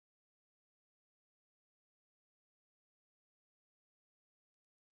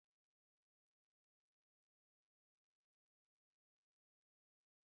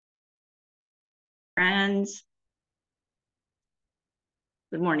friends.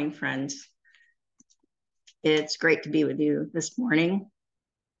 Good morning, friends. It's great to be with you this morning.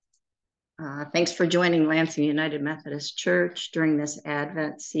 Thanks for joining Lansing United Methodist Church during this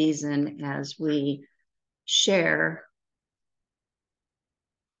Advent season as we share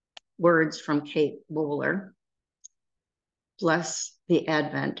words from Kate Bowler. Bless the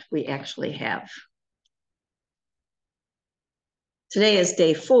Advent we actually have. Today is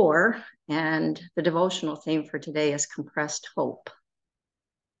day 4, and the devotional theme for today is compressed hope.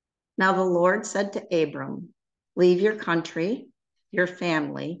 Now the Lord said to Abram, leave your country, your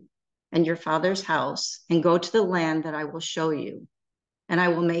family, and your father's house, and go to the land that I will show you. And I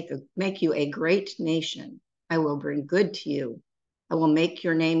will make you a great nation. I will bring good to you. I will make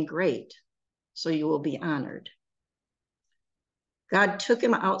your name great, so you will be honored. God took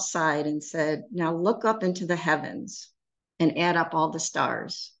him outside and said, now look up into the heavens and add up all the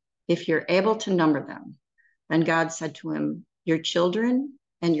stars, if you're able to number them. Then God said to him, your children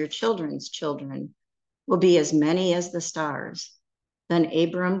and your children's children will be as many as the stars. Then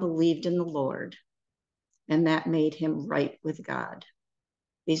Abram believed in the Lord, and that made him right with God.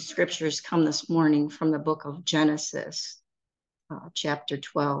 These scriptures come this morning from the book of Genesis, chapter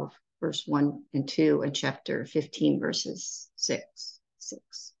 12, verse 1 and 2, and chapter 15, verses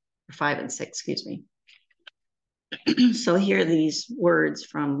 5 and 6, excuse me. So hear these words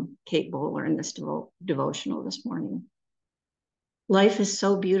from Kate Bowler in this devotional this morning. Life is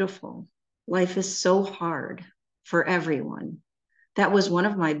so beautiful. Life is so hard for everyone. That was one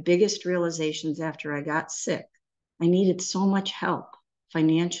of my biggest realizations after I got sick. I needed so much help,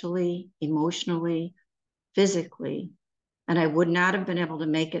 financially, emotionally, physically, and I would not have been able to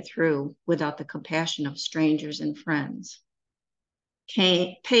make it through without the compassion of strangers and friends.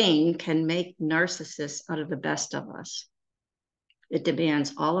 Pain can make narcissists out of the best of us. It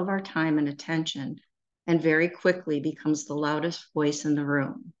demands all of our time and attention, and very quickly becomes the loudest voice in the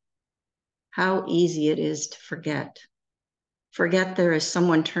room. How easy it is to forget. Forget there is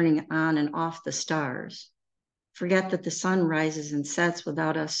someone turning on and off the stars. Forget that the sun rises and sets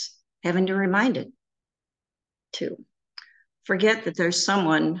without us having to remind it to. Forget that there's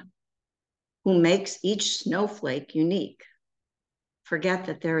someone who makes each snowflake unique. Forget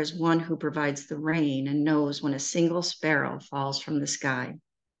that there is one who provides the rain and knows when a single sparrow falls from the sky.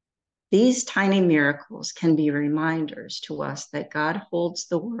 These tiny miracles can be reminders to us that God holds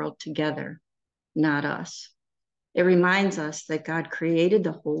the world together, not us. It reminds us that God created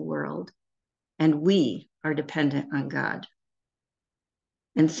the whole world and we are dependent on God.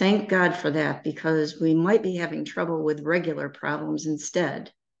 And thank God for that, because we might be having trouble with regular problems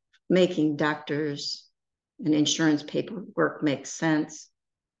instead, making doctors and insurance paperwork make sense,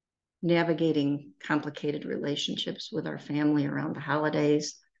 navigating complicated relationships with our family around the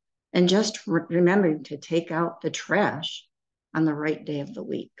holidays, and just remembering to take out the trash on the right day of the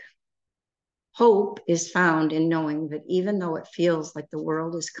week. Hope is found in knowing that even though it feels like the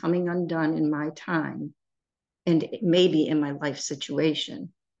world is coming undone in my time, and maybe in my life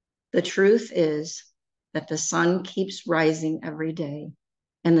situation, the truth is that the sun keeps rising every day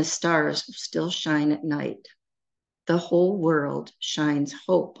and the stars still shine at night. The whole world shines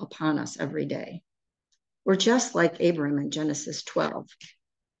hope upon us every day. We're just like Abram in Genesis 12,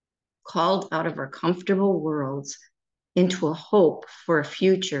 called out of our comfortable worlds into a hope for a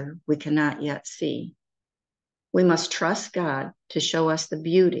future we cannot yet see. We must trust God to show us the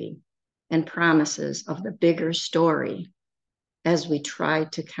beauty and promises of the bigger story as we try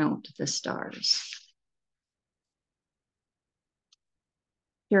to count the stars.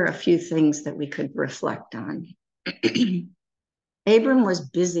 Here are a few things that we could reflect on. Abram was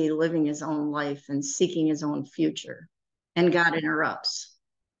busy living his own life and seeking his own future, and God interrupts,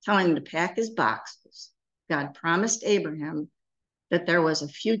 telling him to pack his boxes. God promised Abraham that there was a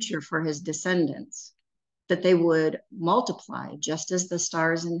future for his descendants, that they would multiply just as the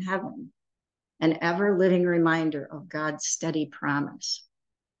stars in heaven, an ever-living reminder of God's steady promise.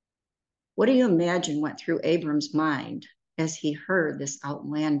 What do you imagine went through Abram's mind as he heard this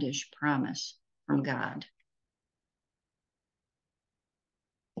outlandish promise from God?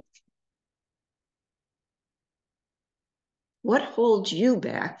 What holds you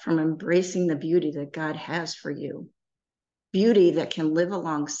back from embracing the beauty that God has for you? Beauty that can live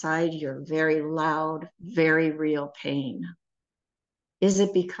alongside your very loud, very real pain. Is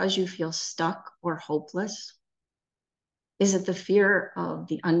it because you feel stuck or hopeless? Is it the fear of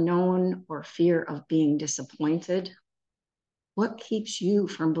the unknown or fear of being disappointed? What keeps you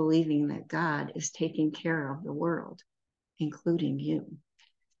from believing that God is taking care of the world, including you?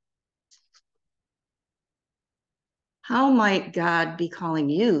 How might God be calling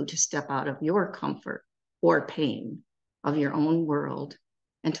you to step out of your comfort or pain of your own world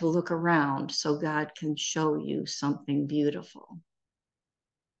and to look around so God can show you something beautiful?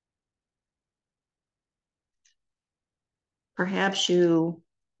 Perhaps you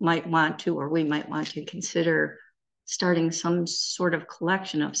might want to, or we might want to consider starting some sort of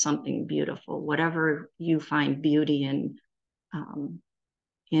collection of something beautiful, whatever you find beauty in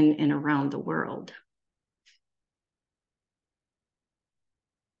and around the world.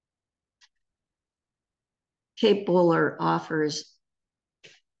 Kate Bowler offers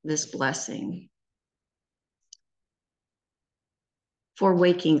this blessing for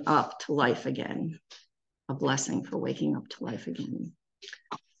waking up to life again, a blessing for waking up to life again.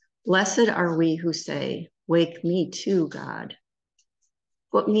 Blessed are we who say, wake me too, God.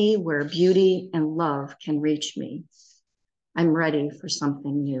 Put me where beauty and love can reach me. I'm ready for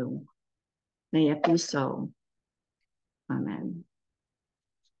something new. May it be so. Amen.